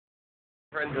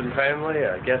Friends and family,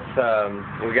 I guess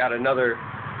we got another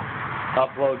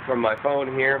upload from my phone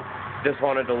here. Just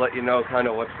wanted to let you know kind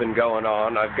of what's been going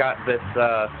on. I've got this,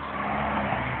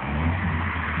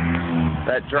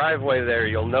 that driveway there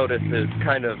you'll notice is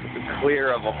kind of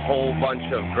clear of a whole bunch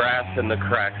of grass in the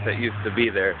cracks that used to be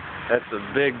there. That's a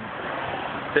big,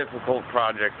 difficult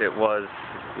project it was,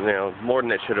 more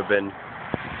than it should have been.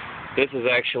 This is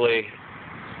actually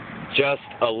just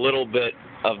a little bit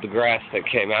of the grass that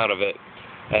came out of it.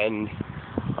 And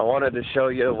I wanted to show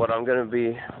you what I'm going to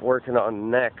be working on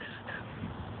next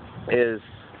is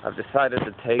I've decided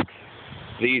to take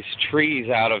these trees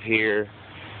out of here,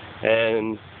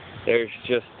 and there's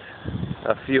just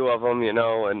a few of them,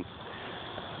 and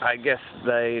I guess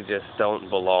they just don't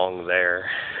belong there.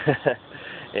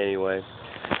 Anyway,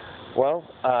 well,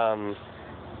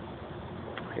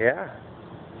 yeah,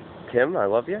 Tim, I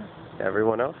love you.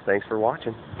 Everyone else, thanks for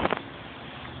watching.